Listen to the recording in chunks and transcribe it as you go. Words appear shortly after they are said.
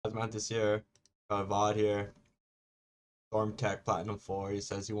event this year. Got VOD here. Storm Tech Platinum 4. He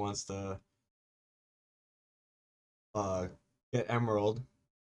says he wants to uh get Emerald.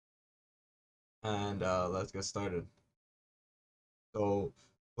 And let's get started. So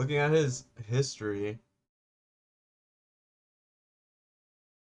looking at his history,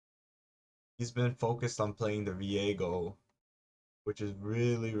 he's been focused on playing the Viego, which is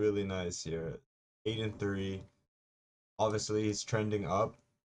really nice here. 8-3. Obviously he's trending up.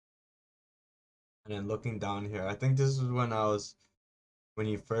 And then looking down here, I think this is when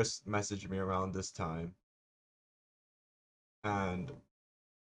he first messaged me around this time. And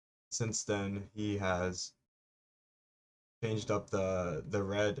since then he has changed up the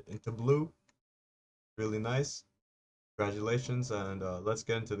red into blue. Really nice. Congratulations, and let's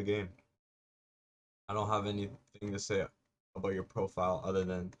get into the game. I don't have anything to say about your profile other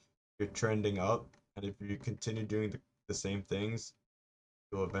than you're trending up, and if you continue doing the same things,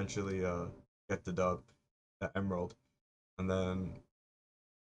 you'll eventually get the dub, the emerald, and then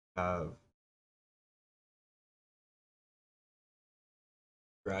have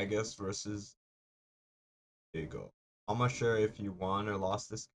Gragas versus Diego. I'm not sure if you won or lost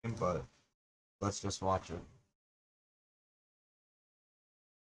this game, but let's just watch it.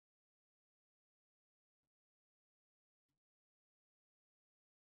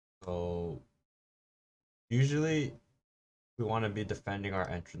 So usually we want to be defending our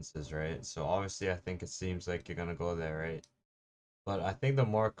entrances, right? So obviously I think it seems like you're gonna go there, right? But I think the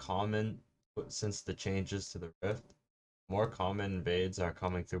more common, since the changes to the Rift, more common invades are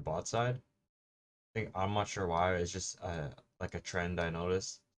coming through bot side. I'm not sure why. It's just like a trend I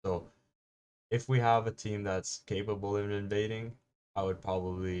noticed. So if we have a team that's capable of invading, I would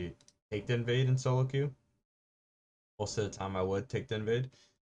probably take the invade in solo queue. Most of the time, I would take the invade.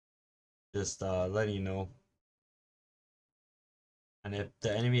 Just letting you know. And if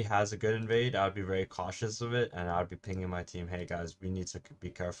the enemy has a good invade, I would be very cautious of it, and I would be pinging my team, "Hey guys, we need to be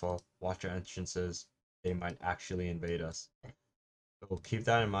careful. Watch our entrances. They might actually invade us." So keep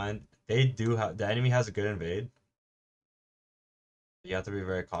that in mind. They do have the enemy has a good invade. You have to be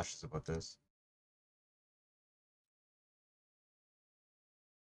very cautious about this.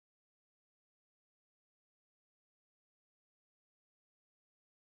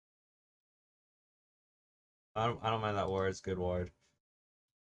 I don't mind that ward. It's good ward.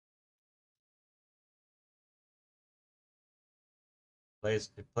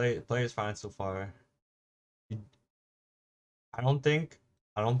 Plays fine so far. I don't think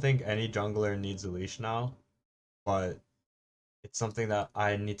I don't think any jungler needs a leash now, but it's something that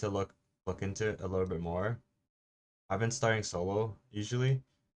I need to look into a little bit more. I've been starting solo usually.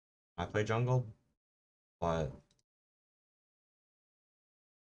 I play jungle, but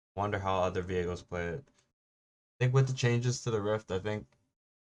wonder how other Viegos play it. I think with the changes to the Rift, I think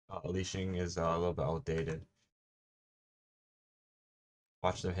leashing is a little bit outdated.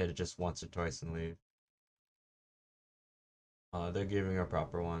 Watch them hit it just once or twice and leave. They're giving a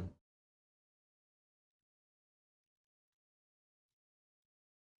proper one.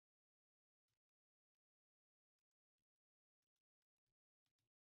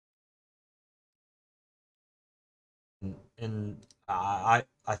 And I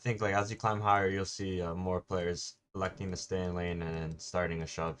think like as you climb higher, you'll see more players electing to stay in lane and then starting a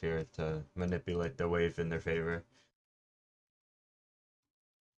shove here to manipulate the wave in their favor.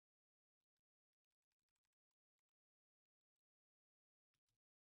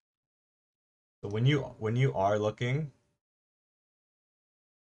 So when you are looking,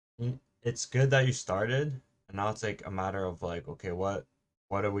 it's good that you started, and now it's like a matter of like, okay, what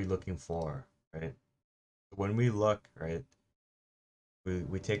are we looking for, right? When we look, right,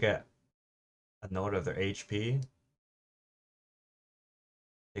 we take a note of their HP,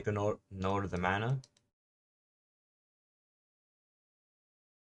 take a note of the mana.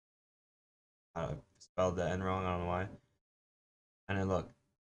 I spelled the N wrong, I don't know why. And then look,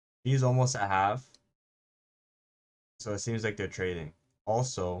 he's almost at half, so it seems like they're trading.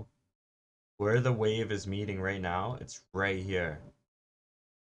 Also, where the wave is meeting right now, it's right here.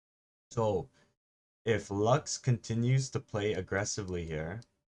 So if Lux continues to play aggressively here,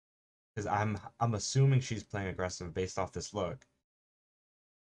 because I'm assuming she's playing aggressive based off this look,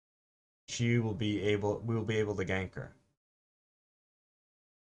 we will be able to gank her.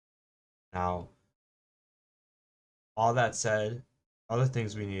 Now, all that said, other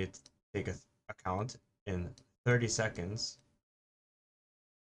things we need to take account in 30 seconds.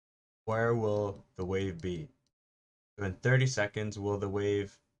 Where will the wave be? So in 30 seconds, will the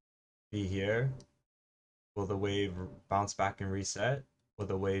wave be here? Will the wave bounce back and reset? Will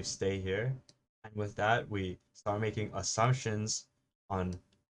the wave stay here? And with that, we start making assumptions on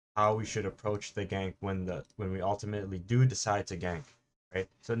how we should approach the gank when we ultimately do decide to gank, right?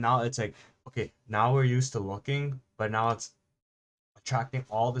 So now it's like, okay, now we're used to looking, but now it's attracting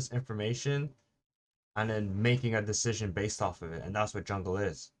all this information and then making a decision based off of it, and that's what jungle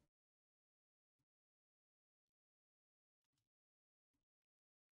is.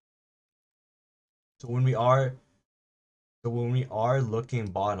 So when we are looking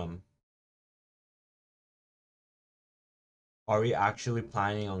bottom, are we actually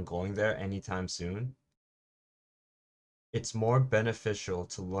planning on going there anytime soon? It's more beneficial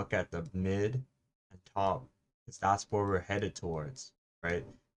to look at the mid and top because that's where we're headed towards, right?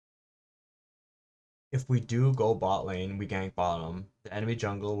 If we do go bot lane, we gank bottom, the enemy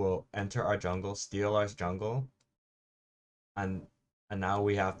jungle will enter our jungle, steal our jungle, and now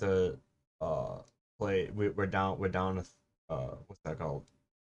we have to uh play. We're down with what's that called?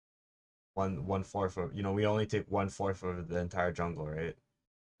 One fourth of, we only take one fourth of the entire jungle, right?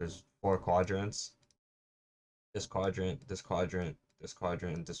 There's four quadrants. This quadrant, this quadrant, this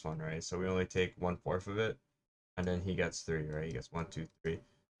quadrant, and this one, right? So we only take one fourth of it, and then he gets three, right? He gets one, two, three.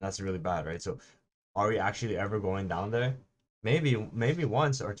 That's really bad, right? So are we actually ever going down there? Maybe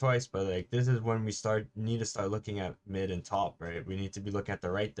once or twice, but like this is when we need to start looking at mid and top, right? We need to be looking at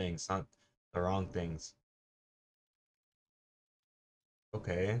the right things, not the wrong things.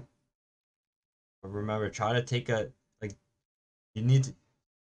 Okay. But remember, try to take a like you need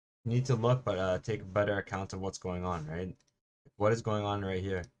to look, but take a better account of what's going on, right? What is going on right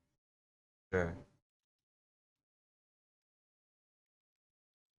here? Sure.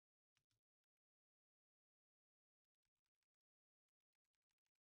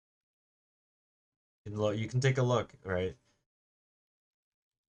 You can take a look, right?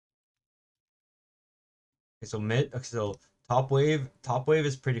 Okay, so top wave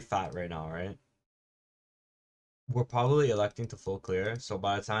is pretty fat right now, right? We're probably electing to full clear, so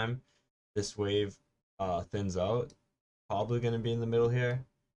by the time this wave thins out, probably gonna be in the middle here.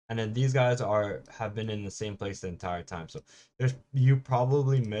 And then these guys have been in the same place the entire time. So you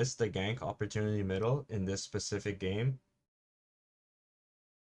probably missed the gank opportunity middle in this specific game,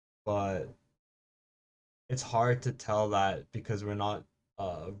 but it's hard to tell that because we're not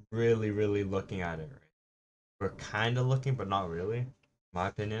really looking at it, right? We're kind of looking, but not really, my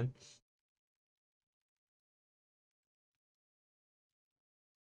opinion.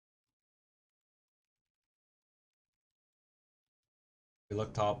 We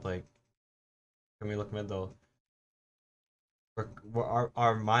look top, like, can we look mid though?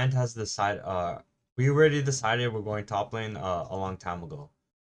 Our mind has decided. We already decided we're going top lane a long time ago,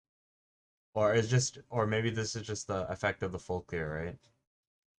 or maybe this is just the effect of the full clear, right?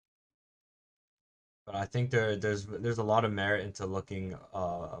 But I think there's a lot of merit into looking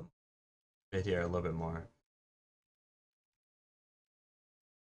mid here a little bit more.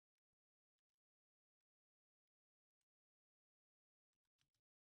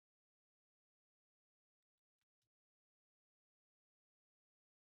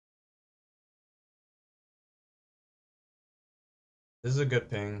 This is a good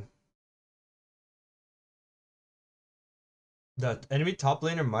ping. The enemy top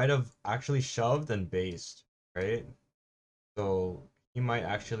laner might have actually shoved and based, right? So he might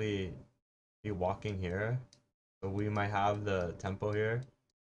actually be walking here. So we might have the tempo here.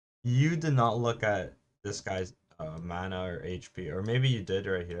 You did not look at this guy's mana or HP, or maybe you did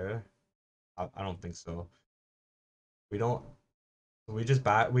right here. I don't think so. We don't. We just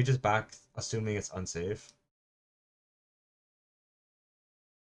back assuming it's unsafe.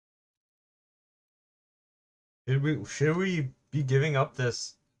 Should we be giving up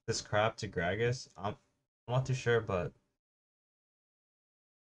this crap to Gragas? I'm not too sure, but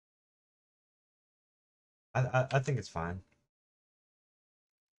I think it's fine.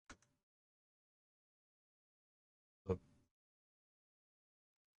 So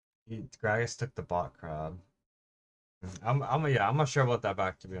Gragas took the bot crab. I'm not sure about that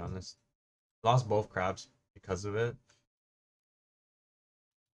back, to be honest. Lost both crabs because of it.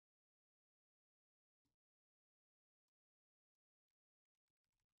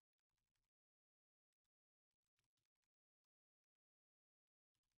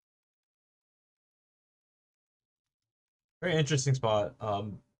 Very interesting spot.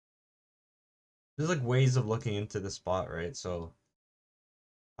 There's like ways of looking into the spot, right? So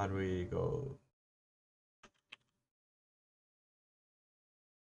how do we go?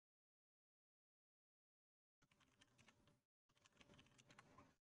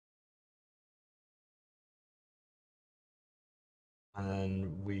 And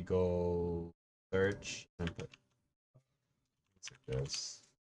then we go search and put things like this.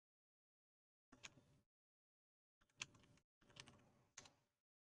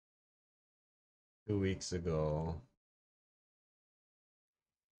 2 weeks ago.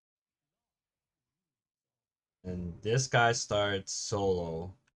 And this guy starts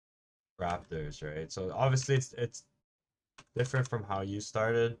solo Raptors, right? So obviously it's different from how you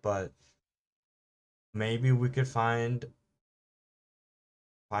started, but maybe we could find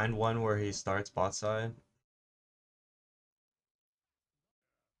one where he starts bot side.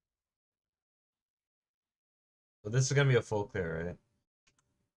 So this is gonna be a full clear, right?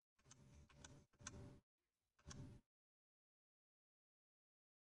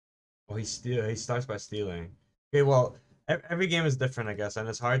 Oh, he starts by stealing. Okay, well, every game is different, I guess, and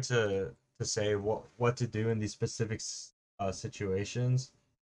it's hard to say what to do in these specific situations.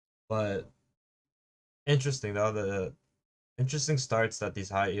 But interesting though, the interesting starts that these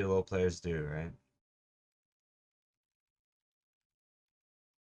high elo players do, right?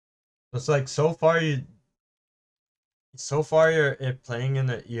 It's like so far you're playing in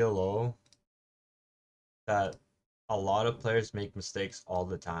the ELO that a lot of players make mistakes all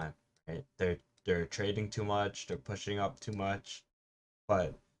the time, right? They're trading too much, they're pushing up too much,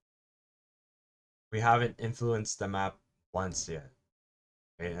 but we haven't influenced the map once yet,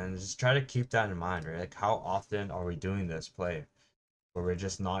 right? And just try to keep that in mind, right? Like how often are we doing this play where we're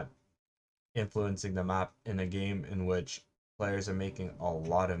just not influencing the map in a game in which players are making a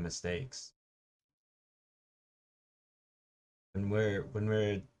lot of mistakes? When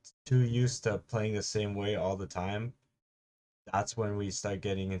we're too used to playing the same way all the time, that's when we start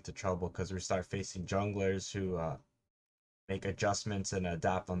getting into trouble because we start facing junglers who make adjustments and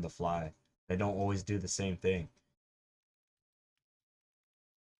adapt on the fly. They don't always do the same thing.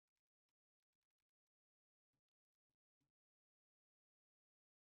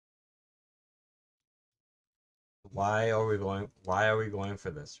 Why are we going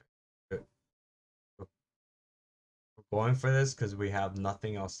for this? We're going for this because we have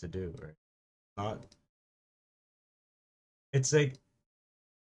nothing else to do, right? Not it's like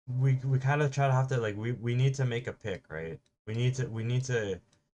we kind of try to have to like we need to make a pick, right? We need to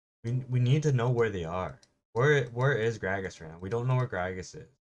know where they are. Where is Gragas right now? We don't know where Gragas is.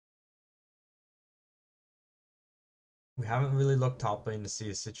 We haven't really looked top lane to see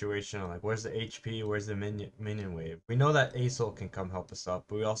a situation on like where's the HP, where's the minion wave. We know that Asol can come help us up,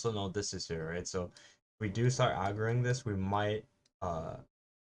 but we also know this is here, right? So if we do start aggroing this, we might uh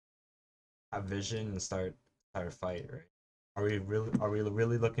have vision and start a fight, right? Are we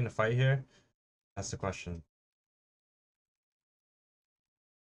really looking to fight here? That's the question.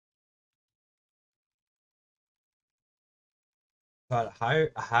 But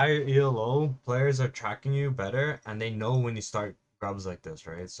higher ELO players are tracking you better, and they know when you start grubs like this,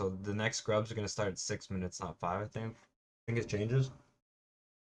 right? So the next grubs are gonna start at 6 minutes, not five. I think it changes.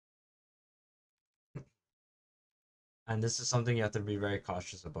 And this is something you have to be very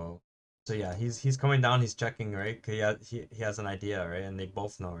cautious about. So yeah, he's coming down, he's checking, right? 'Cause he has an idea, right? And they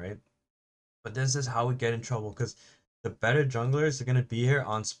both know, right? But this is how we get in trouble because the better junglers are gonna be here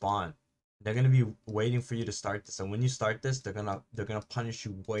on spawn. They're gonna be waiting for you to start this, and when you start this, they're gonna punish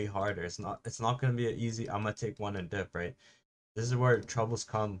you way harder. It's not gonna be an easy. I'm gonna take one and dip, right? This is where troubles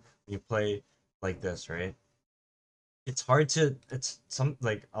come. When you play like this, right? It's hard to. It's some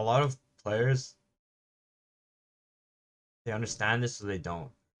like a lot of players they understand this, so they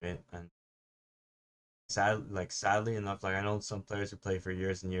don't, right? And sadly enough, like I know some players who play for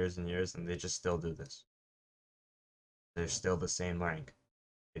years and years and years, and they just still do this. They're still the same rank.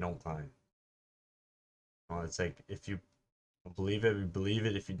 They don't climb. Well, it's like if you believe it, you believe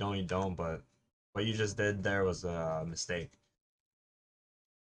it. If you don't, you don't. But what you just did there was a mistake.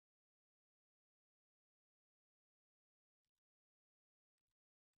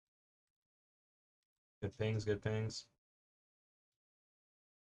 Good pings, good pings.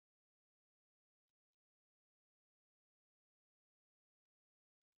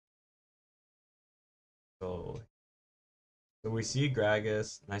 So, so we see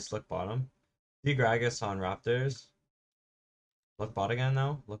Gragas. Nice look bottom. See Gragas on Raptors. Look bot again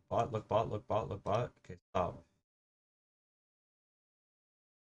now. Look bot, look bot, look bot, look bot. Okay, stop.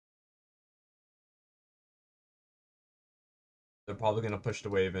 They're probably gonna push the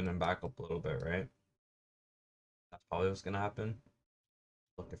wave in and back up a little bit, right? That's probably what's gonna happen.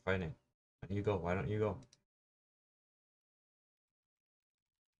 Look, they're fighting. Why don't you go? Why don't you go?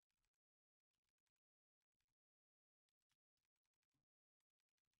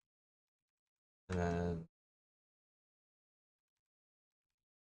 And then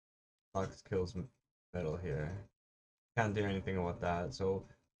Lux kills middle here. Can't do anything about that. So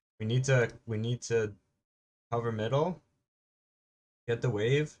we need to cover middle, get the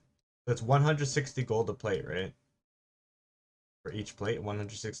wave. That's 160 gold a plate, right? For each plate,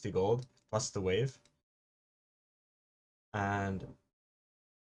 160 gold. plus the wave. And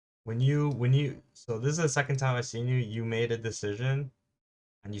so this is the second time I've seen you made a decision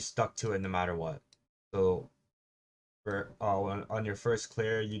and you stuck to it no matter what. So for on your first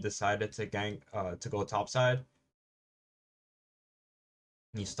clear you decided to gank to go topside.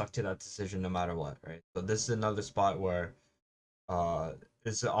 You stuck to that decision no matter what, right? So this is another spot where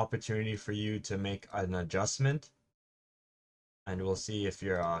it's an opportunity for you to make an adjustment, and we'll see if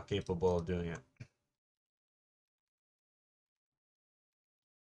you're capable of doing it.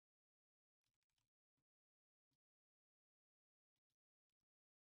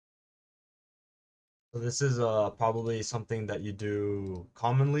 So this is probably something that you do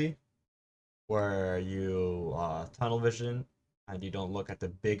commonly, where you tunnel vision and you don't look at the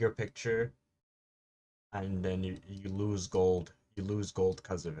bigger picture, and then you lose gold. You lose gold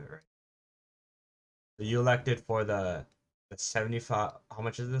because of it, right? So you elected for the 75. How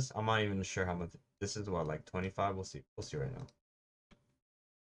much is this? I'm not even sure how much. This is what, like 25? We'll see. We'll see right now.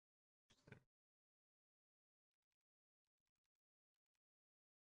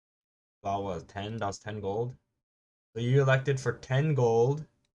 That was 10. That was 10 gold. So you elected for 10 gold.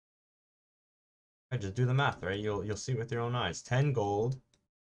 I just do the math, right? You'll see with your own eyes. 10 gold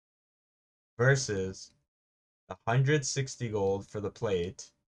versus 160 gold for the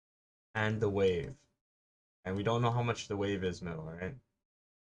plate and the wave. And we don't know how much the wave is, middle, right?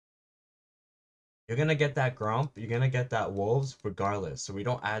 You're gonna get that grump, you're gonna get that wolves regardless. So we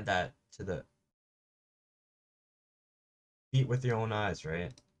don't add that to the eat with your own eyes,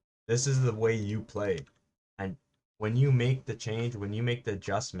 right? This is the way you play. And when you make the change, when you make the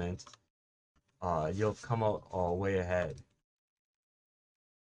adjustment, you'll come out way ahead.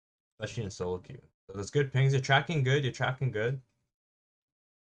 Especially in solo queue. So there's good pings. You're tracking good, you're tracking good.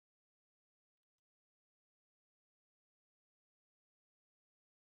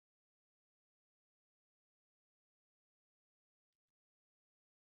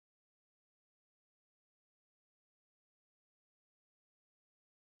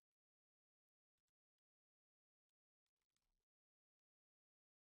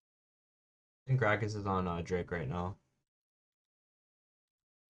 I think Gragas is on Drake right now.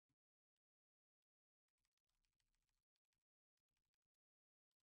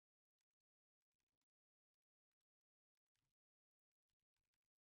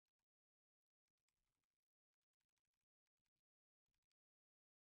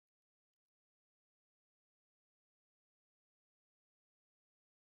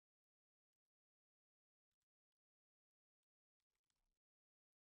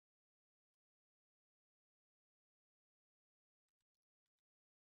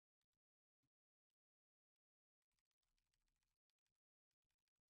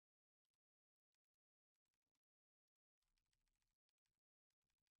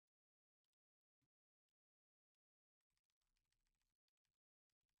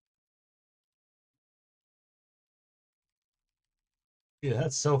 Yeah,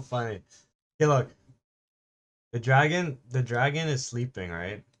 that's so funny. Okay, look, the dragon is sleeping,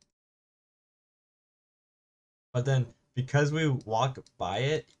 right? But then because we walk by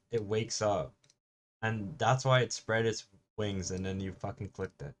it, it wakes up. And that's why it spread its wings and then you fucking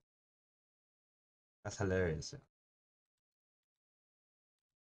clicked it. That's hilarious.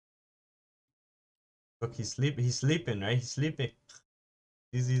 Look, he's sleeping, right? He's sleeping.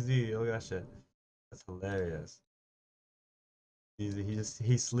 Easy, easy. Look at that shit. That's hilarious. Easy,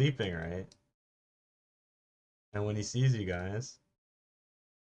 he's sleeping, right? And when he sees you guys,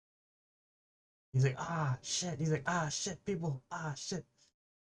 he's like, ah shit. He's like, ah shit, people, ah shit.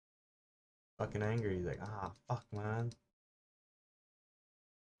 Fucking angry. He's like, ah fuck, man.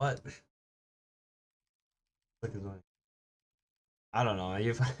 What? Look his way. I don't know.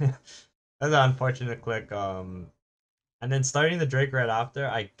 You that's an unfortunate click. And then starting the Drake right after,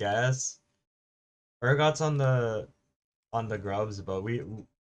 I guess. Urgot's on the grubs, but we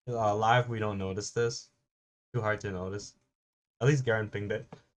live we don't notice this. Too hard to notice. At least Garen pinged it.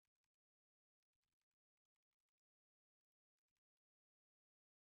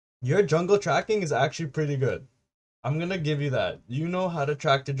 Your jungle tracking is actually pretty good. I'm gonna give you that. You know how to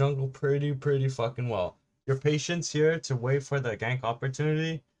track the jungle pretty fucking well. Your patience here to wait for the gank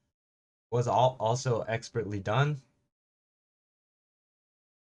opportunity was also expertly done.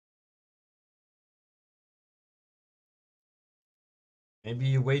 Maybe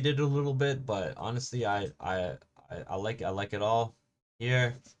you waited a little bit, but honestly, I like it all.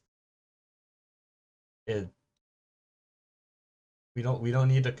 Here, it we don't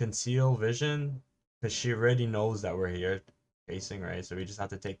need to conceal vision because she already knows that we're here facing, right? So we just have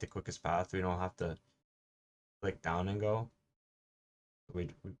to take the quickest path. We don't have to click down and go. We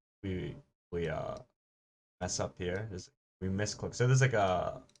we we mess up here. We misclick. So there's like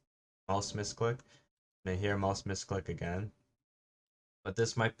a mouse misclick, and here mouse misclick again. But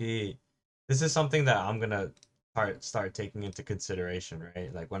this is something that I'm gonna start taking into consideration,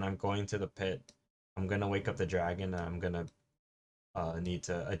 right? Like when I'm going to the pit, I'm gonna wake up the dragon, and I'm gonna need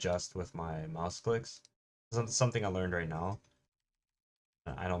to adjust with my mouse clicks. Something I learned right now.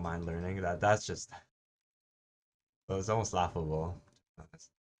 I don't mind learning that. That's just well, it's almost laughable.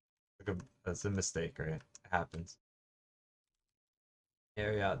 That's a mistake, right? It happens.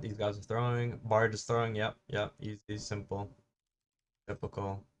 Here, yeah, these guys are throwing. Bard is throwing. Yep, yep. Easy, simple,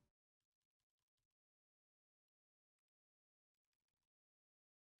 typical.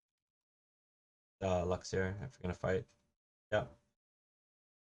 Lux here, if you're gonna fight. Yep.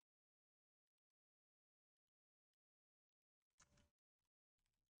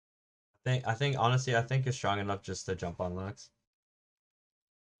 I think honestly, I think you're strong enough just to jump on Lux.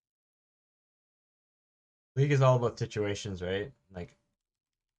 League is all about situations, right? Like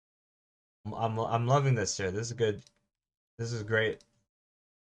I'm loving this here. This is good. This is great.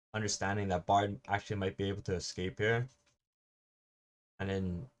 Understanding that Bard actually might be able to escape here, and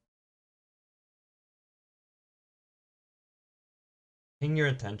then ping your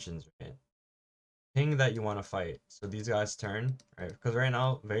intentions, right? Ping that you want to fight. So these guys turn, right? Because right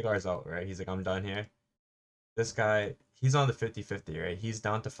now Veigar's out, right? He's like, I'm done here. This guy, he's on the 50-50, right? He's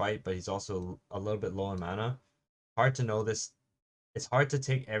down to fight, but he's also a little bit low in mana. Hard to know this. It's hard to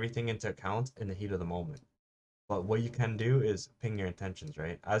take everything into account in the heat of the moment. But what you can do is ping your intentions,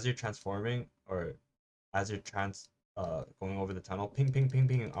 right? As you're transforming or as you're going over the tunnel, ping, ping, ping,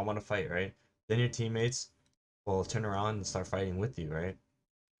 ping. I want to fight, right? Then your teammates will turn around and start fighting with you, right?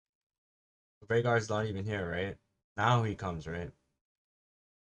 Veigar's not even here, right? Now he comes, right?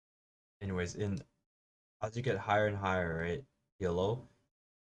 Anyways, in as you get higher and higher, right? Yellow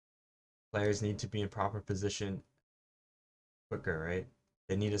players need to be in proper position quicker, right?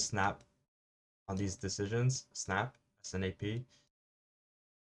 They need to snap on these decisions. Snap, SNAP,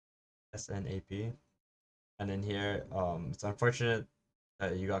 SNAP. And then here, it's unfortunate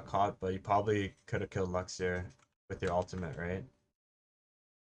that you got caught, but you probably could have killed Luxior with your ultimate, right?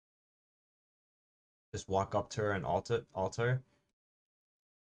 Just walk up to her and alter.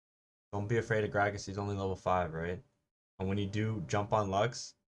 Don't be afraid of Gragas, he's only level 5, right? And when you do jump on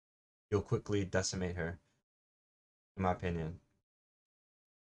Lux, you'll quickly decimate her, in my opinion.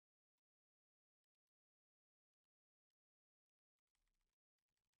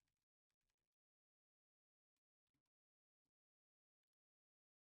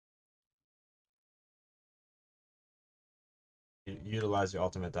 Utilize your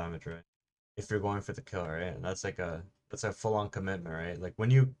ultimate damage, right? If you're going for the kill, right? And that's a full on commitment, right? Like when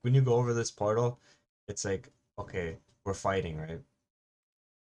you go over this portal, it's like, okay, we're fighting, right?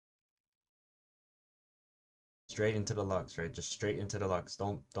 Straight into the Lux, right? Just straight into the Lux.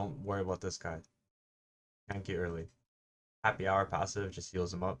 Don't worry about this guy. Tank it early. Happy hour passive just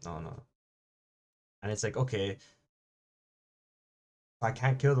heals him up. No, no. And it's like, okay, if I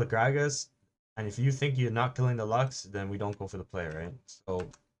can't kill the Gragas, and if you think you're not killing the Lux, then we don't go for the play, right? So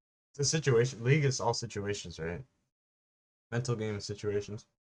it's a situation. League is all situations, right? Mental game situations.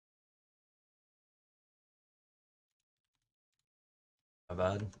 Not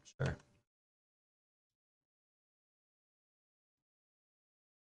bad. Sure.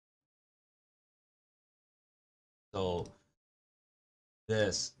 So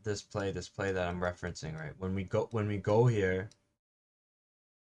this play that I'm referencing, right? When we go here,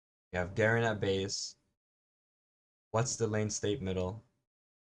 we have Garen at base. What's the lane state middle?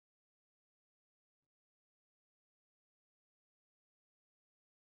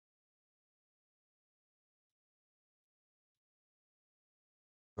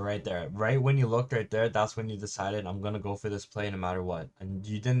 Right there. Right when you looked right there, that's when you decided I'm gonna go for this play no matter what. And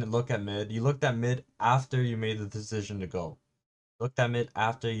you didn't look at mid. You looked at mid after you made the decision to go. Looked at mid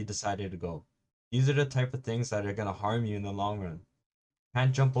after you decided to go. These are the type of things that are gonna harm you in the long run.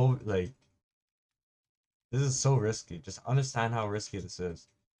 Can't jump over like this is so risky. Just understand how risky this is.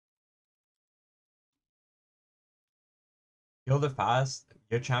 Kill the fast.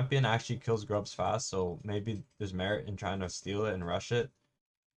 Your champion actually kills grubs fast, so maybe there's merit in trying to steal it and rush it.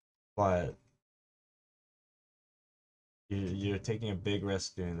 But you're taking a big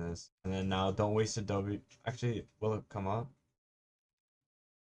risk doing this. And then now don't waste a W. Actually, will it come up?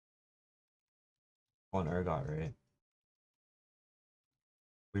 On Urgot, right?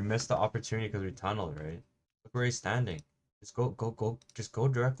 We missed the opportunity because we tunneled, right? Look where he's standing. Just go. Just go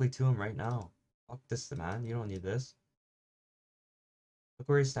directly to him right now. Fuck this, man. You don't need this. Look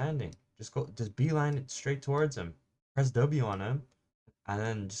where he's standing. Just beeline it straight towards him. Press W on him. and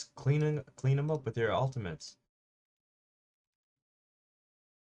then just clean them up with your ultimates.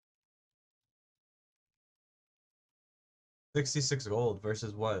 66 gold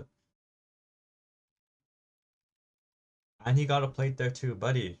versus what? And he got a plate there too,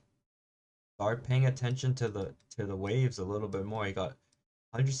 buddy. Start paying attention to the waves a little bit more. He got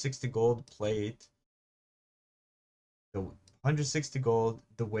 160 gold plate, the 160 gold,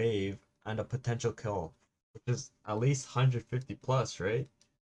 the wave, and a potential kill, which is at least 150 plus, right?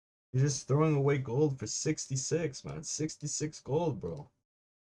 You're just throwing away gold for 66, man. 66 gold, bro.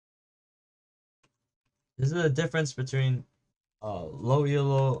 This is the difference between low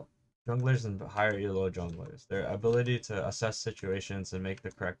elo junglers and higher elo junglers. Their ability to assess situations and make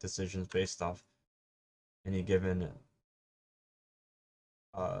the correct decisions based off any given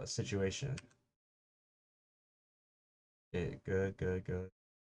situation. Okay, good, good, good.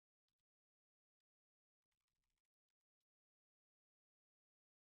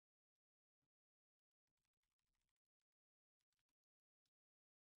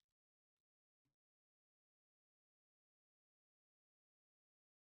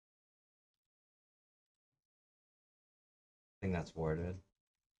 I think that's warded.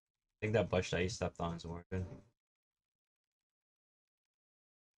 I think that bush that you stepped on is warded.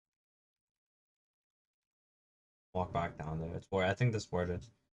 Walk back down there. It's warded. I think this warded. As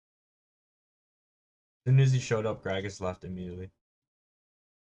soon as he showed up, Gragas left immediately.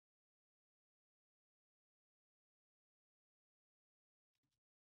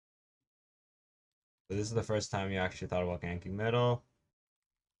 So this is the first time you actually thought about ganking middle.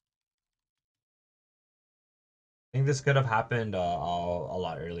 I think this could have happened a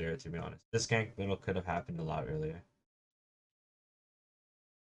lot earlier, to be honest. This gank middle could have happened a lot earlier.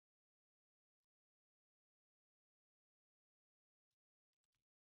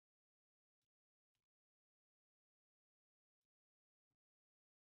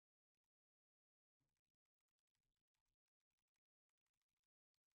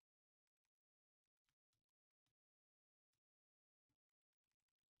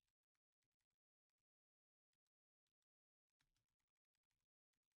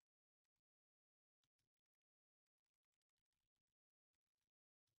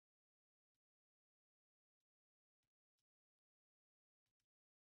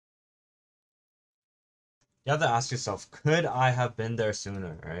 You have to ask yourself, could I have been there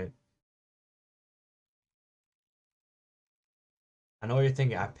sooner, right? I know what you're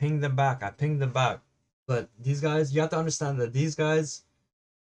thinking. I pinged them back. I pinged them back. But these guys, you have to understand that these guys,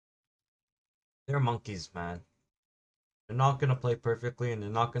 they're monkeys, man. They're not gonna play perfectly and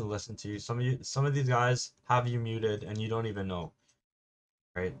they're not gonna listen to you. Some of these guys have you muted and you don't even know,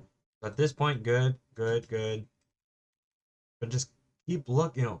 right? At this point, good, good, good. But just keep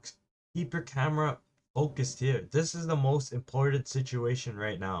looking, keep your camera focused here. This is the most important situation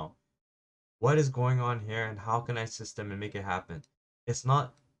right now. What is going on here and how can I system and make it happen? It's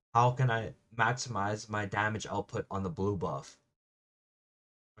not how can I maximize my damage output on the blue buff.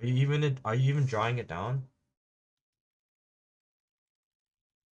 Are you even drawing it down?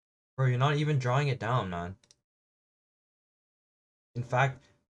 Bro, you're not even drawing it down, man. In fact,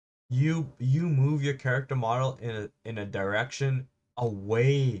 you move your character model in a direction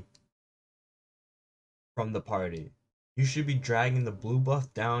away from the party. You should be dragging the blue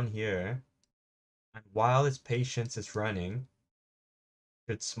buff down here, and while its patience is running,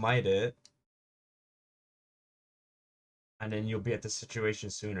 should smite it, and then you'll be at the situation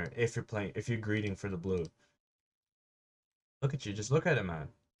sooner if you're greeting for the blue. Look at you, just look at it, man.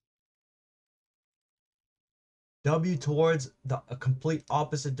 W towards the a complete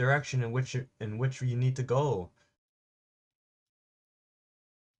opposite direction in which you need to go.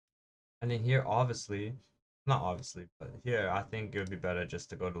 And then here, obviously, not obviously, but here I think it would be better just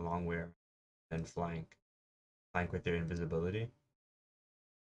to go the long way than flank with your invisibility.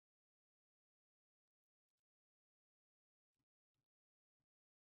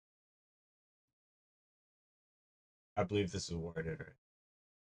 I believe this is worded right.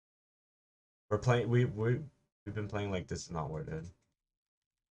 We're playing. We've been playing like this is not worded.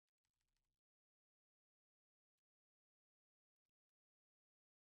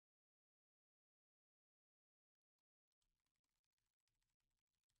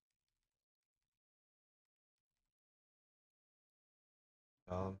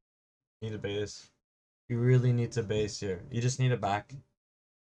 Need a base. You really need to base here. You just need a back.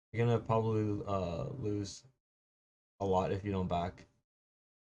 You're gonna probably lose a lot if you don't back.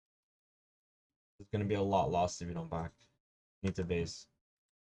 There's gonna be a lot lost if you don't back. You need to base.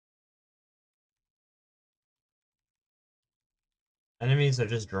 Enemies are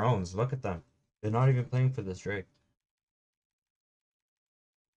just drones. Look at them. They're not even playing for this Drake.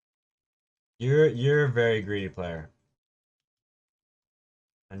 You're a very greedy player,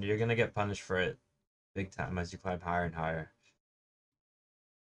 and you're gonna get punished for it big time as you climb higher and higher.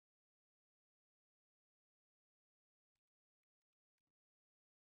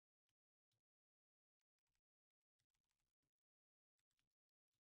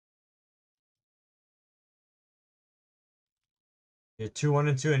 You're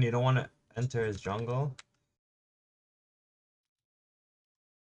 2-1-2, and you don't want to enter his jungle.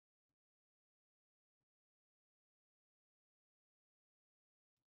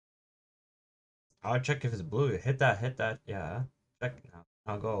 I'll check if it's blue. Hit that. Yeah. Check now.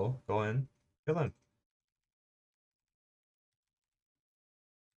 Now go in. Kill him.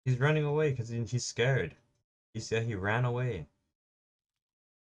 He's running away because he's scared. He said he ran away.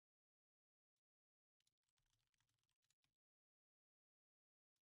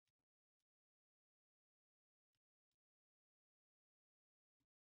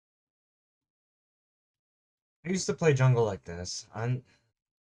 I used to play jungle like this. I'm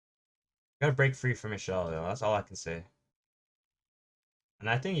gotta break free from Michelle though. That's all I can say. And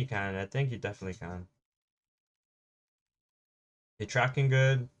I think you can. I think you definitely can. You're tracking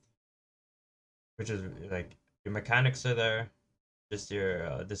good, which is like your mechanics are there. Just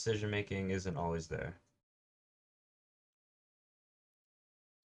your decision making isn't always there.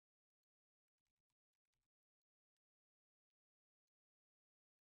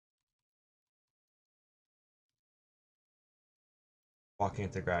 Walking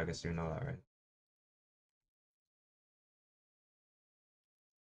into Gragas, you know that,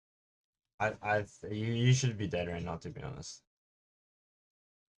 right? You should be dead right now, to be honest.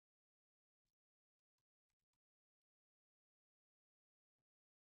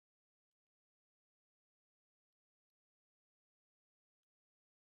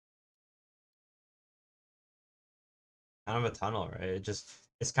 Kind of a tunnel, right?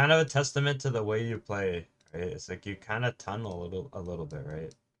 It's kind of a testament to the way you play, right? It's like you kind of tunnel a little bit,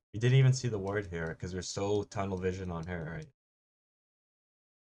 right? You didn't even see the word here because we're so tunnel vision on here, right?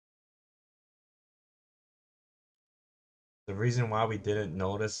 The reason why we didn't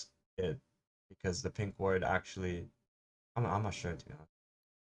notice it because the pink word actually, I'm not sure to be honest.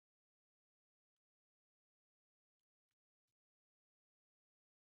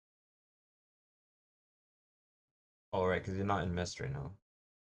 Oh, right, because you're not in mist right now.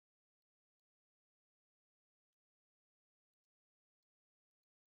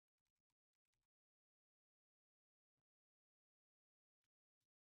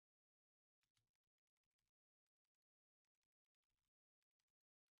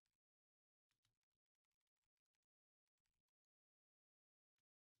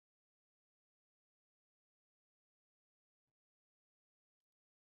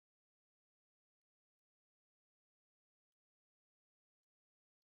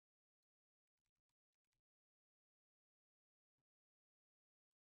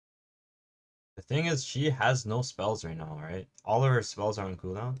 The thing is, she has no spells right now, right? All of her spells are on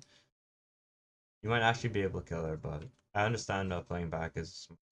cooldown. You might actually be able to kill her, but I understand playing back is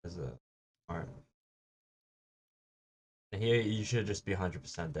a smart. And here, you should just be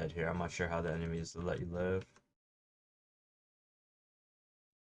 100% dead here. I'm not sure how the enemies will let you live.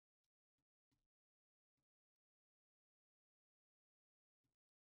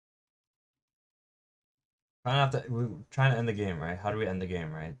 We're trying to end the game, right? How do we end the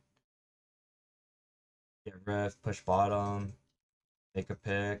game, right? Get rift, push bottom, make a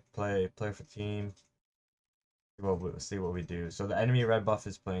pick, play for team. See what we do. So the enemy red buff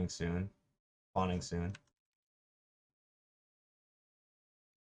is playing soon, spawning soon.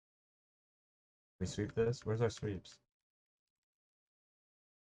 We sweep this. Where's our sweeps?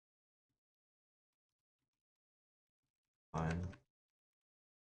 Fine.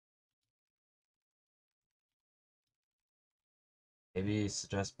 Maybe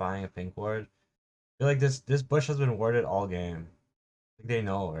suggest buying a pink ward. I feel like this bush has been warded all game. I think they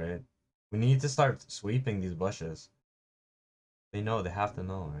know, right? We need to start sweeping these bushes. They know. They have to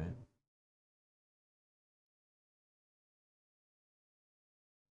know, right?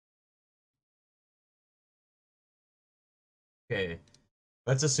 Okay.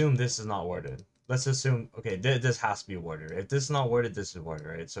 Let's assume this is not warded. Let's assume okay, this has to be warded. If this is not warded, this is warded,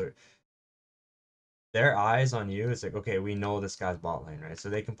 right? So their eyes on you is like, okay, we know this guy's bot lane, right? So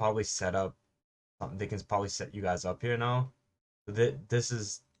they can probably set up they can probably set you guys up here now. So this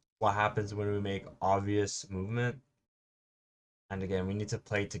is what happens when we make obvious movement. And again, we need to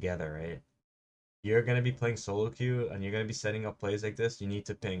play together, right? You're gonna be playing solo queue and you're gonna be setting up plays like this. You need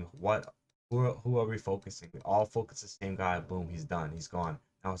to ping who are we focusing? We all focus the same guy. Boom, he's done. He's gone.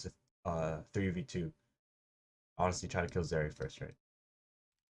 Now it's a 3v2. Honestly, try to kill Zeri first, right?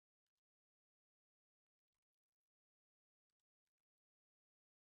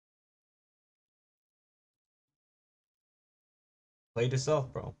 played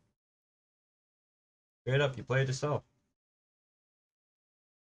yourself, bro. Straight up, you played yourself.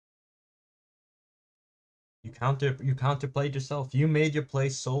 You counterplayed yourself. You made your play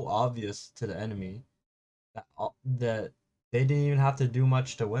so obvious to the enemy that they didn't even have to do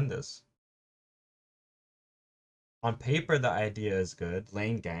much to win this. On paper, the idea is good,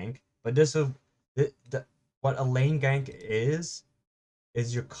 lane gank, but what a lane gank is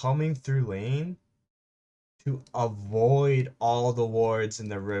you're coming through lane to avoid all the wards in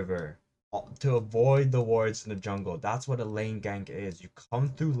the river, to avoid the wards in the jungle. That's what a lane gank is. You come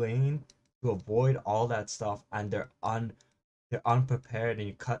through lane to avoid all that stuff, and they're unprepared, and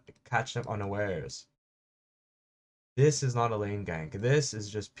you catch them unawares. This is not a lane gank. This is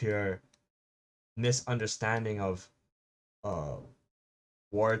just pure misunderstanding of uh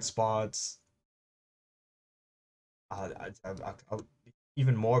ward spots. I'll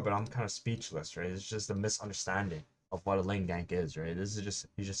even more, but I'm kind of speechless, right? It's just a misunderstanding of what a lane gank is, right? This is just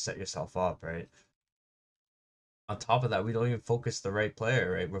you just set yourself up, right? On top of that, we don't even focus the right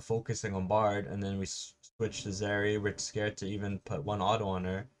player, right? We're focusing on Bard, and then we switch to Zeri. We're scared to even put one auto on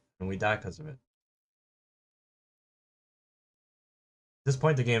her, and we die because of it. At this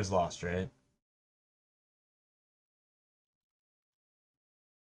point, the game's lost, right?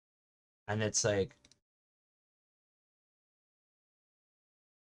 And it's like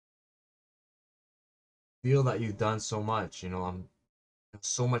feel that you've done so much. I'm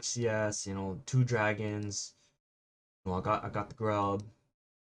so much CS. Two dragons. I got the grub.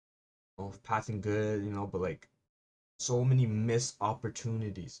 Passing good. But like so many missed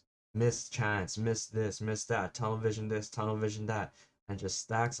opportunities, missed chance, missed this, missed that, tunnel vision this, tunnel vision that, and just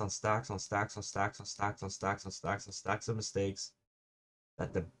stacks on stacks on stacks on stacks on stacks on stacks on stacks on stacks of mistakes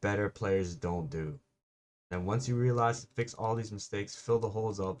that the better players don't do. And once you realize to fix all these mistakes, fill the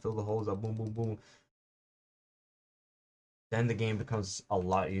holes up, boom, boom, boom, then the game becomes a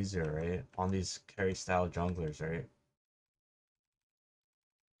lot easier, right? On these carry style junglers, right?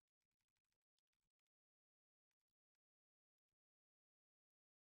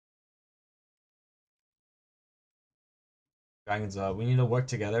 Dragons up. We need to work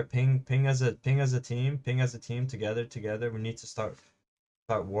together. Ping as a team together. We need to start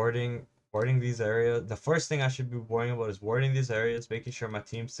warding these areas. The first thing I should be worrying about is warding these areas, making sure my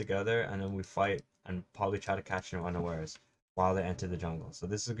team's together, and then we fight and probably try to catch them unawares while they enter the jungle. So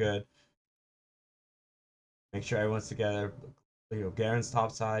this is good. Make sure everyone's together. Garen's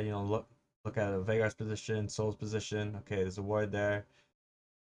top side. Look at Veigar's position, Soul's position. Okay, there's a ward there.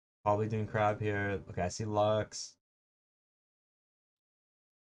 Probably doing crab here. Okay, I see Lux.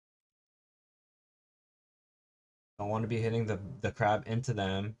 Don't want to be hitting the crab into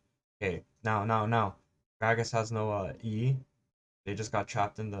them. Okay, now. Gragas has no E. They just got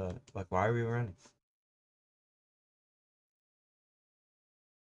trapped in the like. Why are we running?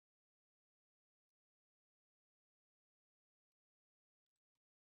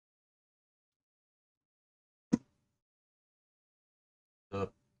 So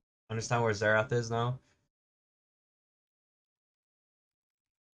understand where Zerath is now?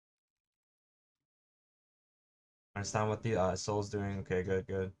 Understand what the Soul's doing? Okay, good,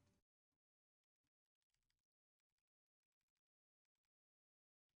 good.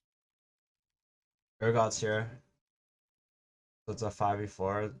 Urgot's here. So it's a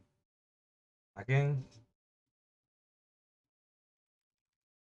 5v4. Hacking.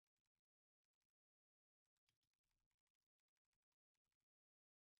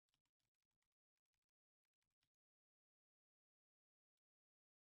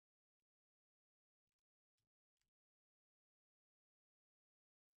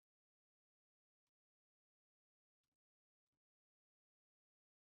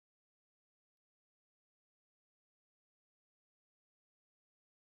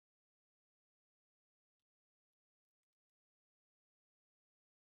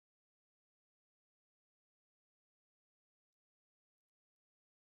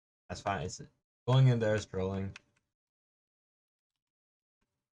 That's fine. It's going in there is trolling.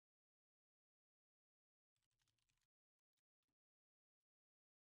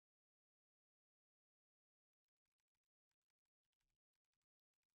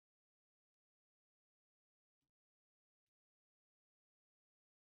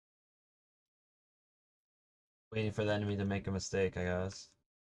 Waiting for the enemy to make a mistake, I guess.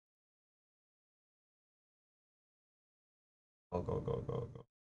 Go, go, go, go, go.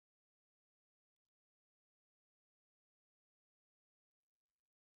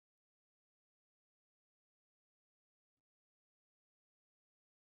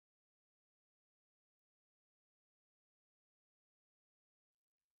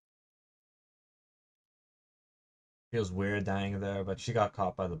 Feels weird dying there, but she got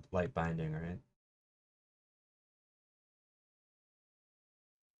caught by the light binding, right?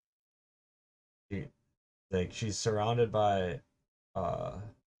 She, like she's surrounded by uh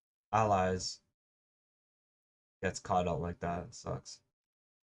allies, gets caught up like that. It sucks.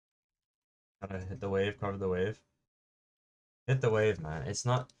 Gotta hit the wave, cover the wave. Hit the wave, man. It's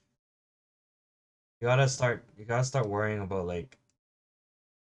not you gotta start worrying about like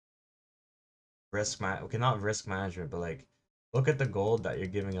okay, not risk management, but like look at the gold that you're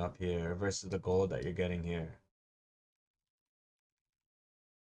giving up here versus the gold that you're getting here.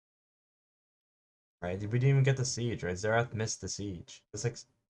 Right? We didn't even get the siege, right? Zerath missed the siege. It's like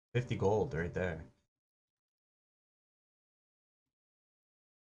 50 gold right there.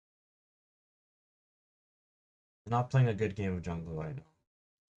 You're not playing a good game of jungle right now.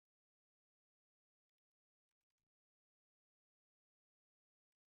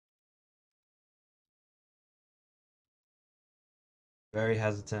 Very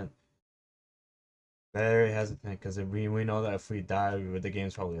hesitant. Very hesitant because we know that if we die, the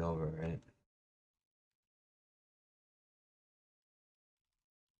game's probably over, right?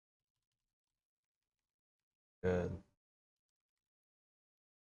 Good.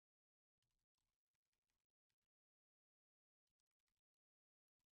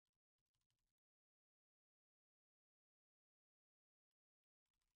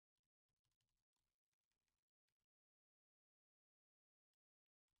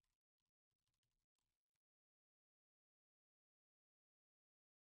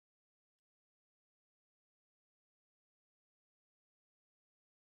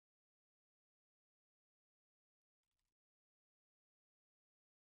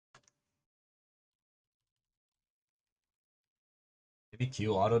 Maybe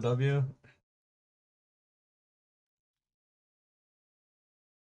Q auto W.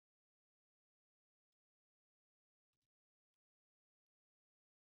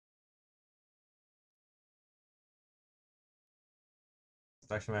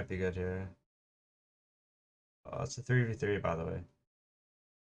 This actually might be good here. Oh, it's a 3v3 by the way.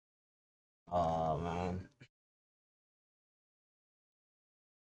 Oh man.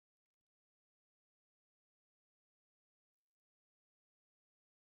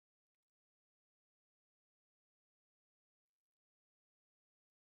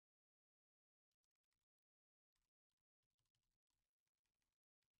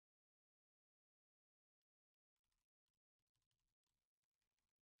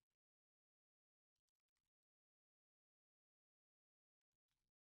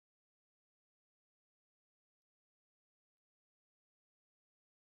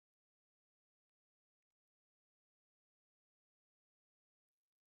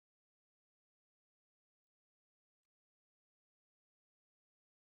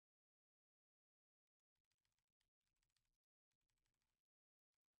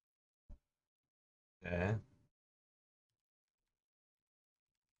 Okay.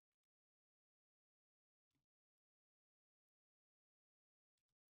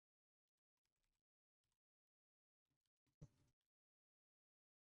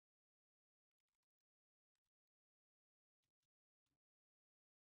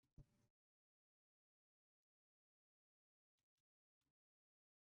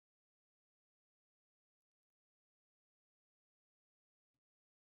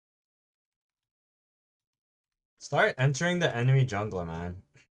 Start entering the enemy jungler, man.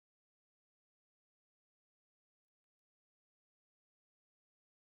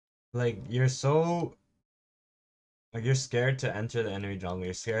 Like you're scared to enter the enemy jungle.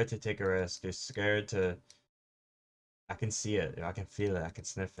 You're scared to take a risk. You're scared to. I can see it. I can feel it. I can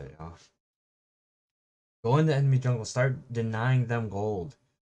sniff it. Go in the enemy jungle. Start denying them gold,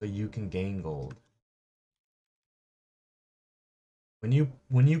 so you can gain gold. When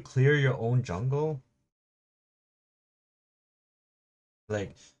you clear your own jungle,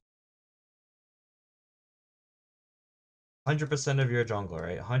 like 100% of your jungle,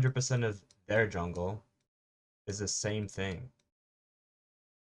 right? 100% of their jungle is the same thing,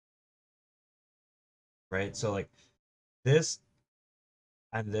 right? So like this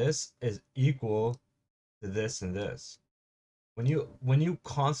and this is equal to this and this. When you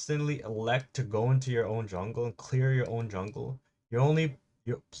constantly elect to go into your own jungle and clear your own jungle,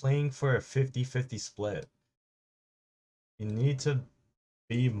 you're playing for a 50-50 split. You need to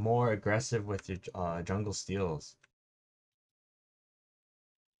be more aggressive with your jungle steals.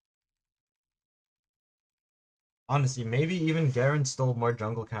 Honestly, maybe even Garen stole more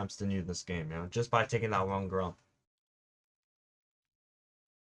jungle camps than you this game, just by taking that one girl.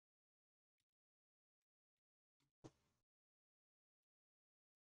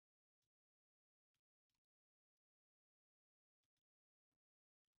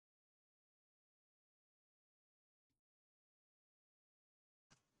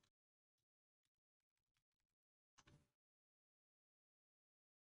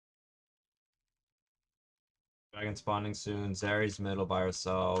 Dragon spawning soon. Zeri's middle by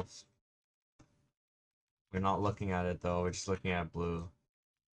herself. We're not looking at it though, we're just looking at blue.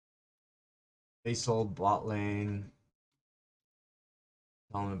 They sold bot lane.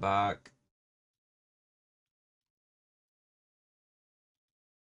 Telling back.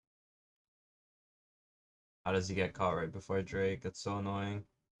 How does he get caught right before Drake? That's so annoying.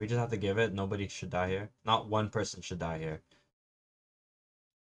 We just have to give it. Nobody should die here. Not one person should die here.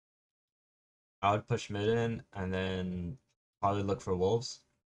 I would push mid in and then probably look for wolves.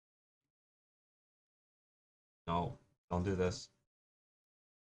 No, don't do this.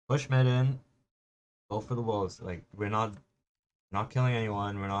 Push mid in. Go for the wolves. Like we're not killing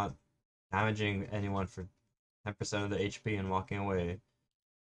anyone. We're not damaging anyone for 10% of the HP and walking away.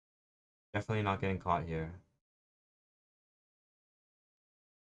 Definitely not getting caught here.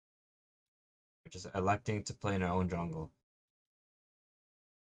 We're just electing to play in our own jungle.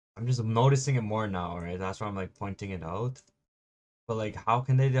 I'm just noticing it more now, right? That's why I'm like pointing it out. But like, how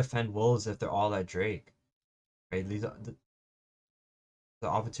can they defend wolves if they're all at Drake? Right? The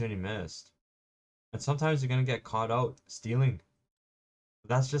opportunity missed. And sometimes you're gonna get caught out stealing.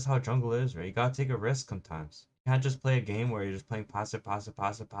 That's just how jungle is, right? You gotta take a risk sometimes. You can't just play a game where you're just playing passive, passive,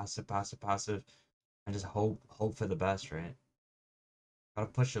 passive, passive, passive, passive, and just hope for the best, right? Gotta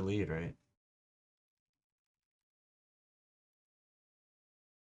push the lead, right?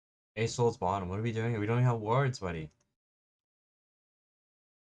 Ace Soul's bottom. What are we doing? We don't even have wards, buddy.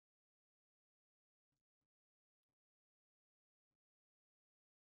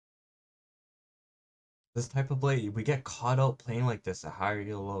 This type of play, we get caught out playing like this at higher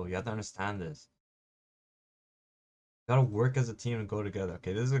elo. You have to understand this. You gotta work as a team and go together.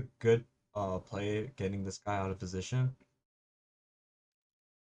 Okay, this is a good play getting this guy out of position.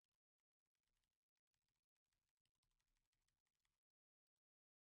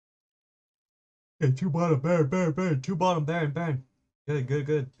 Okay, two bottom, Baron, two bottom, Baron. Good, good,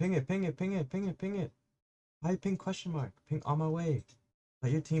 good. Ping it, ping it, ping it, ping it, ping it. High ping question mark. Ping on my way.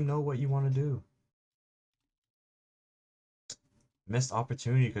 Let your team know what you want to do. Missed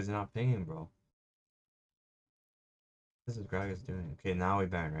opportunity because you're not pinging, bro. This is Gragas doing. Okay, now we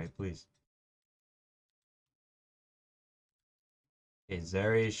Baron, right? Please. Okay,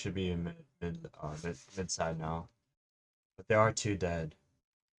 Zeri should be in mid side now. But there are two dead.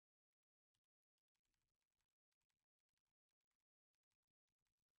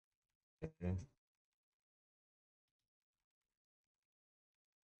 Okay.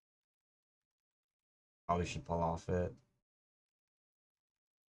 Probably should pull off it.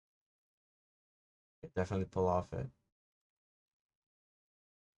 Okay, definitely pull off it.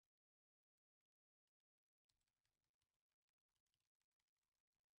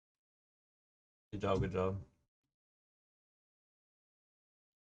 Good job, good job.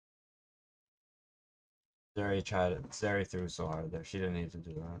 Zeri threw so hard there. She didn't need to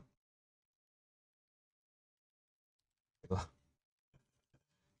do that.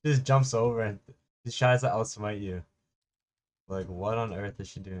 Just jumps over and she tries to outsmite you. Like, what on earth is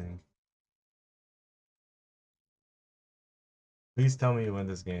she doing? Please tell me you win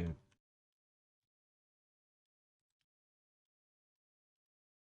this game.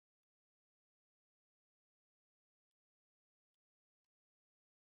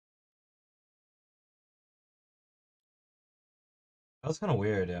 That was kind of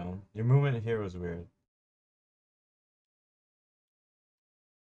weird, yo. Your movement here was weird.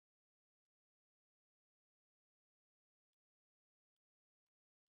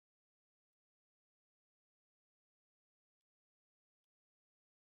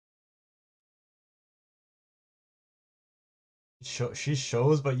 She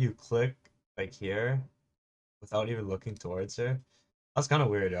shows, but you click like here without even looking towards her. That's kind of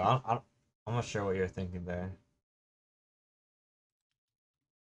weird, yo. I'm not sure what you're thinking there.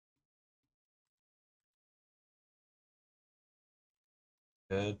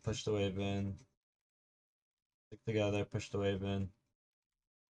 Good, push the wave in. Stick together, push the wave in.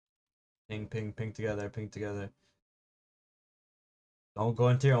 Ping, ping, ping together, ping together. Don't go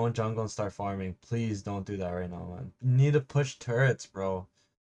into your own jungle and start farming. Please don't do that right now, man. You need to push turrets, bro.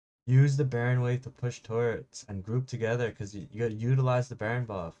 Use the Baron wave to push turrets and group together because you gotta utilize the Baron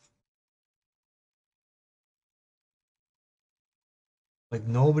buff. Like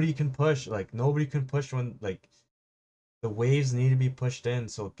nobody can push when like the waves need to be pushed in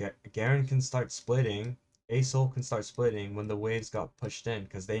so Garen can start splitting, Aesol can start splitting when the waves got pushed in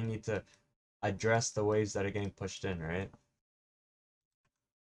because they need to address the waves that are getting pushed in, right?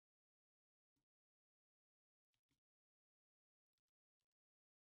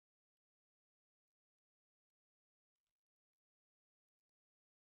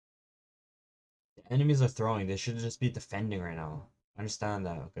 Enemies are throwing. They should just be defending right now. Understand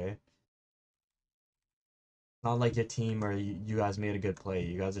that, okay? Not like your team or you guys made a good play.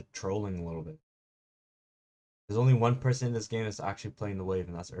 You guys are trolling a little bit. There's only one person in this game that's actually playing the wave,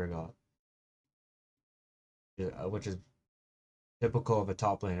 and that's Urgot. Yeah, which is typical of a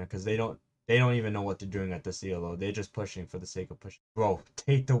top laner because they don't even know what they're doing at the CLO. They're just pushing for the sake of pushing. Bro,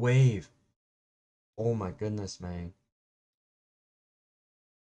 take the wave. Oh my goodness, man.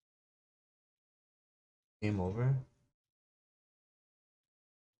 Game over.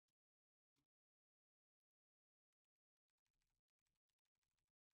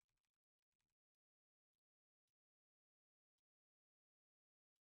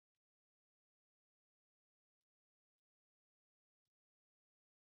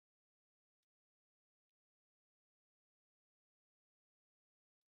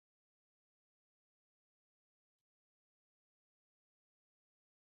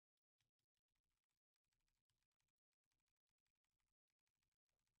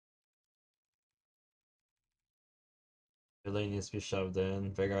 Your lane needs to be shoved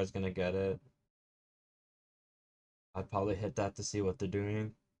in. Viggar's gonna get it. I'd probably hit that to see what they're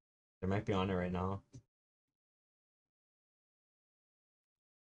doing. They might be on it right now.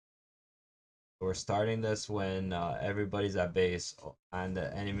 We're starting this when everybody's at base and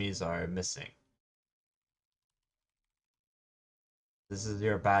the enemies are missing. This is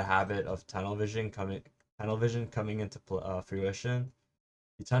your bad habit of tunnel vision coming into fruition.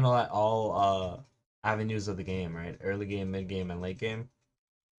 You tunnel at all avenues of the game, right? Early game, mid game, and late game.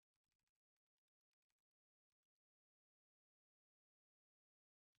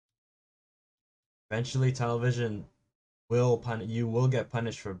 Eventually, tunnel vision you will get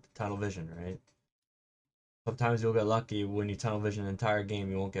punished for tunnel vision, right? Sometimes you'll get lucky when you tunnel vision the entire game,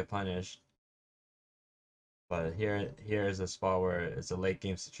 you won't get punished. But here is a spot where it's a late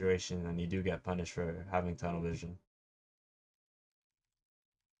game situation and you do get punished for having tunnel vision.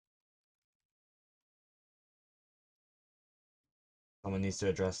 Someone needs to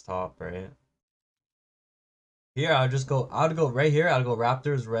address top, right? Here I'd go right here, I'd go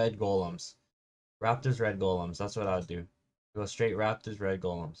Raptors, red golems. Raptors, red golems. That's what I'd do. Go straight Raptors, red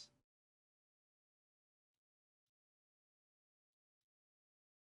golems.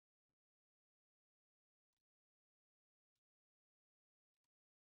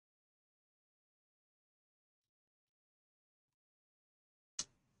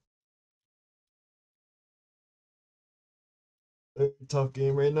 Tough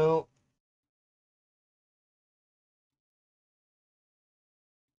game right now.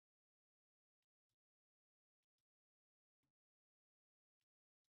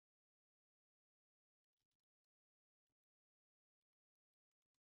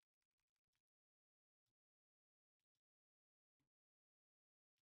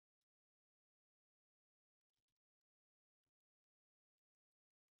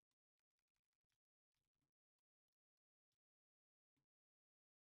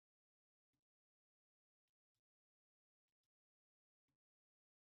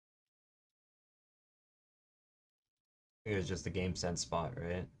 It was just a game sense spot,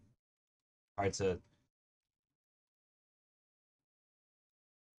 right? Hard to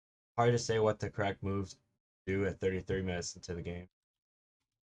hard to say what the correct moves do at 33 minutes into the game.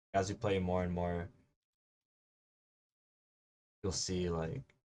 As you play more and more, you'll see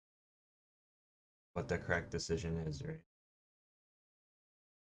like what the correct decision is, right?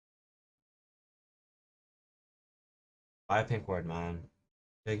 Buy a pink ward, man.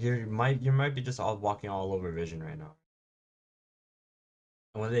 Like you might be just all walking all over vision right now.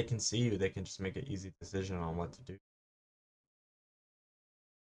 And when they can see you, they can just make an easy decision on what to do.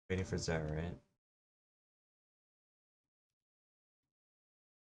 Waiting for Zera, right?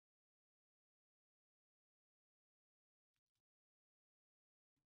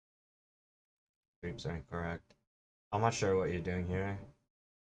 Creeps are incorrect. I'm not sure what you're doing here.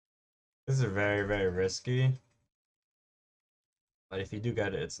 This is very, very risky. But if you do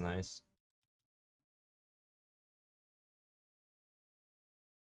get it, it's nice.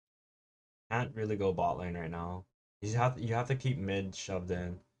 Can't really go bot lane right now. You have to keep mid shoved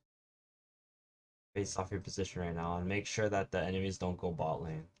in based off your position right now and make sure that the enemies don't go bot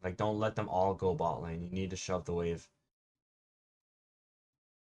lane. Like don't let them all go bot lane. You need to shove the wave.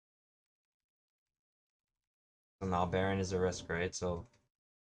 So now Baron is a risk, right? So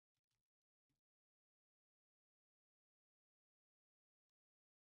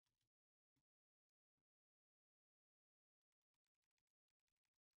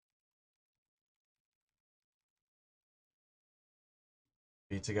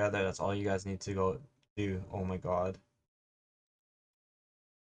be together, that's all you guys need to go do. Oh my god.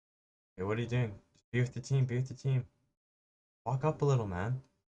 Hey, what are you doing? Be with the team. Be with the team. Walk up a little, man.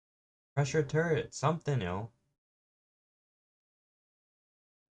 Pressure turret. Something, yo.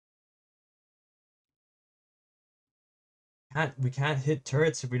 We can't hit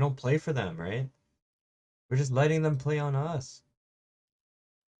turrets if we don't play for them, right? We're just letting them play on us.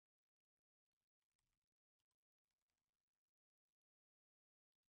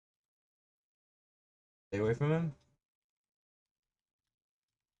 Stay away from him.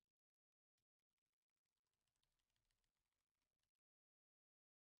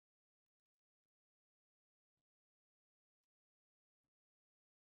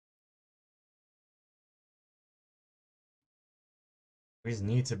 We just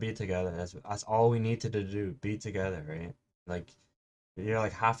need to be together. That's all we needed to do. Be together, right? Like you're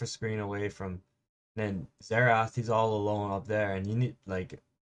like half a screen away from. Then Xerath, he's all alone up there, and you need like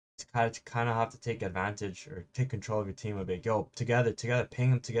to kind of have to take advantage or take control of your team a bit. Yo, together, together,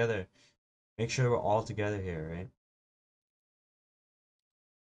 ping them together. Make sure we're all together here, right?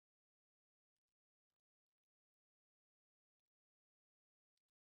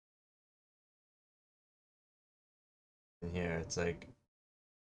 And here, it's like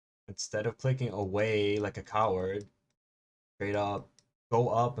instead of clicking away like a coward, straight up, go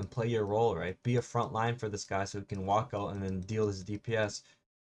up and play your role, right? Be a front line for this guy so he can walk out and then deal his DPS.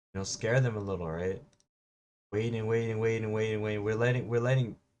 Scare them a little, right? Waiting, waiting, waiting, waiting, waiting. We're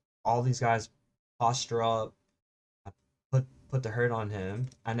letting all these guys posture up, put the hurt on him,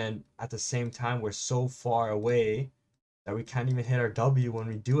 and then at the same time we're so far away that we can't even hit our W when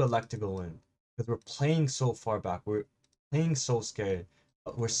we do elect to go in because we're playing so far back. We're playing so scared.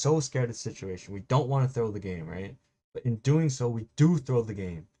 We're so scared of the situation. We don't want to throw the game, right? But in doing so, we do throw the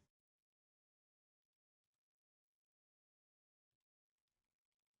game.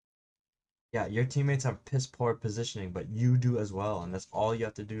 Yeah, your teammates have piss poor positioning, but you do as well, and that's all you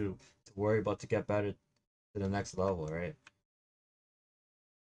have to do to worry about to get better to the next level, right?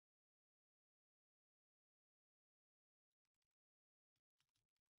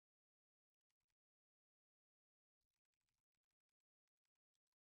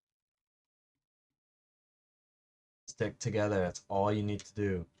 Stick together. That's all you need to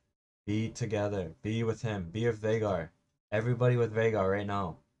do. Be together. Be with him. Be with Vagar. Everybody with Vagar right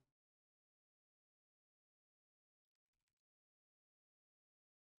now.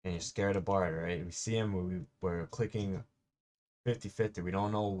 And you're scared of Bard, right? We see him, we're clicking 50-50. We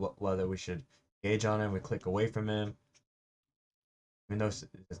don't know whether we should gauge on him. We click away from him. Even though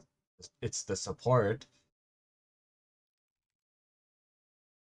it's the support,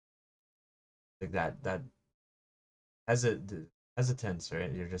 like that hesitance,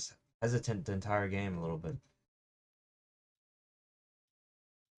 right? You're just hesitant the entire game a little bit.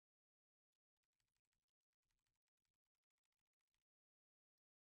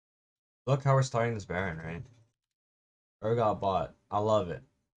 Look how we're starting this Baron, right? Urgot bot. I love it.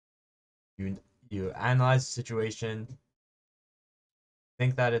 You you analyze the situation,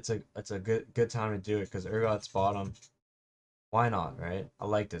 think that it's a good time to do it because Urgot's bottom. Why not, right? I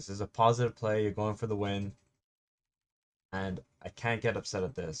like this. This is a positive play. You're going for the win, and I can't get upset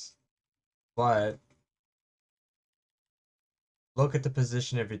at this. But look at the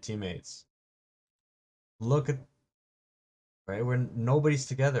position of your teammates. Look at right where nobody's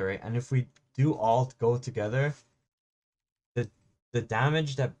together, right? And if we do all go together, the the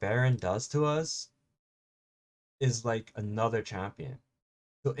damage that Baron does to us is like another champion.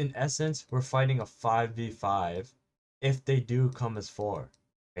 So in essence, we're fighting a 5v5 if they do come as four.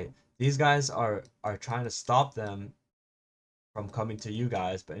 Right? These guys are trying to stop them from coming to you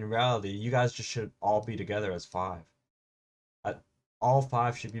guys, but in reality, you guys just should all be together as five. Uh, all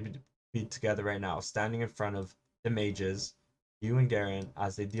five should be together right now, standing in front of the mages, you and Garen,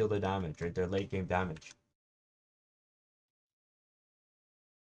 as they deal the damage, right? Their late game damage.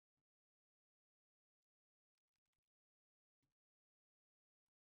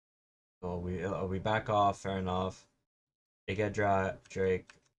 So we back off, fair enough. They get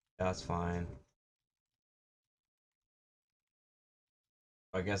Drake, that's fine.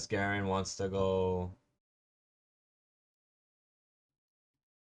 I guess Garen wants to go.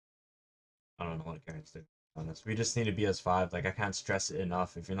 I don't know what Garen's doing. Honest, we just need to be as five. Like I can't stress it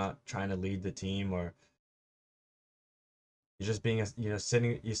enough. If you're not trying to lead the team or you're just being a, you're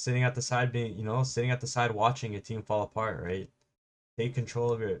sitting at the side being, sitting at the side watching your team fall apart, right? Take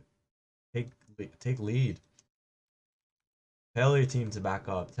control of your take take lead. Tell your team to back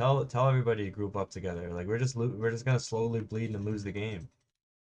up. Tell everybody to group up together. Like we're just gonna slowly bleed and lose the game.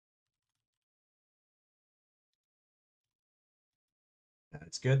 Yeah,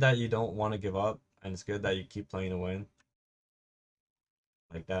 it's good that you don't want to give up, and it's good that you keep playing to win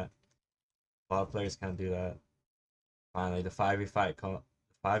like that. A lot of players can't do that. Finally, the 5v fight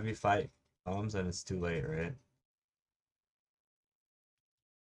comes and it's too late, right?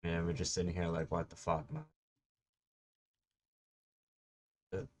 And we're just sitting here like, what the fuck, man?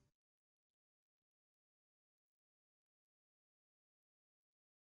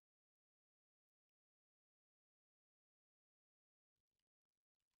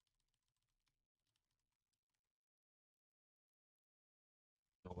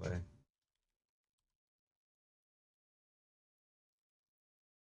 No way.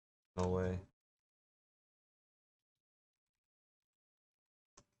 No way.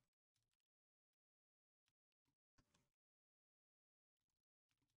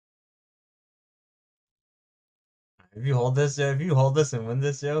 If you hold this, yo, if you hold this and win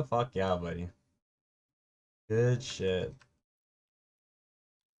this, yo, fuck yeah, buddy. Good shit.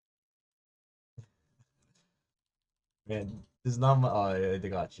 Man, there's not much. Oh, yeah, they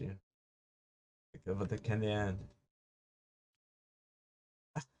got you. But they can they end?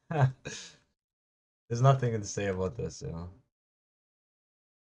 There's nothing to say about this, yo.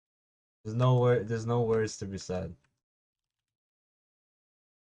 There's no word. There's no words to be said.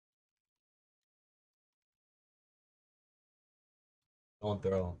 Don't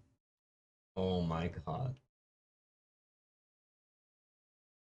throw. Oh my god.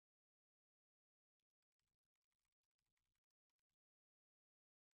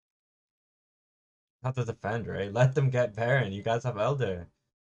 Have to defend, right? Let them get Baron. You guys have Elder.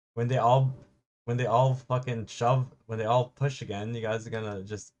 When they all, when they all fucking shove, when they all push again, you guys are gonna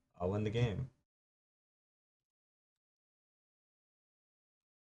just win the game.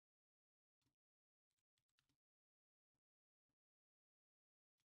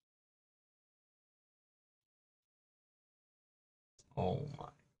 Oh my.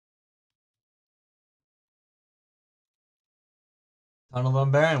 Tunnel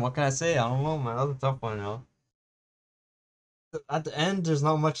on Baron. What can I say? I don't know, man. That was a tough one, yo. At the end, there's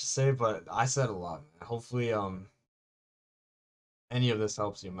not much to say, but I said a lot, man. Hopefully, any of this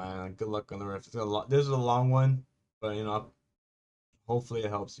helps you, man. Good luck on the rift. It's a lot. This is a long one, but hopefully it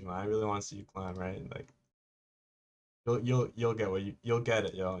helps you, man. I really want to see you climb, right? Like, you'll get what you'll get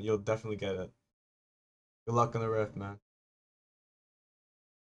it, yo. You'll definitely get it. Good luck on the rift, man.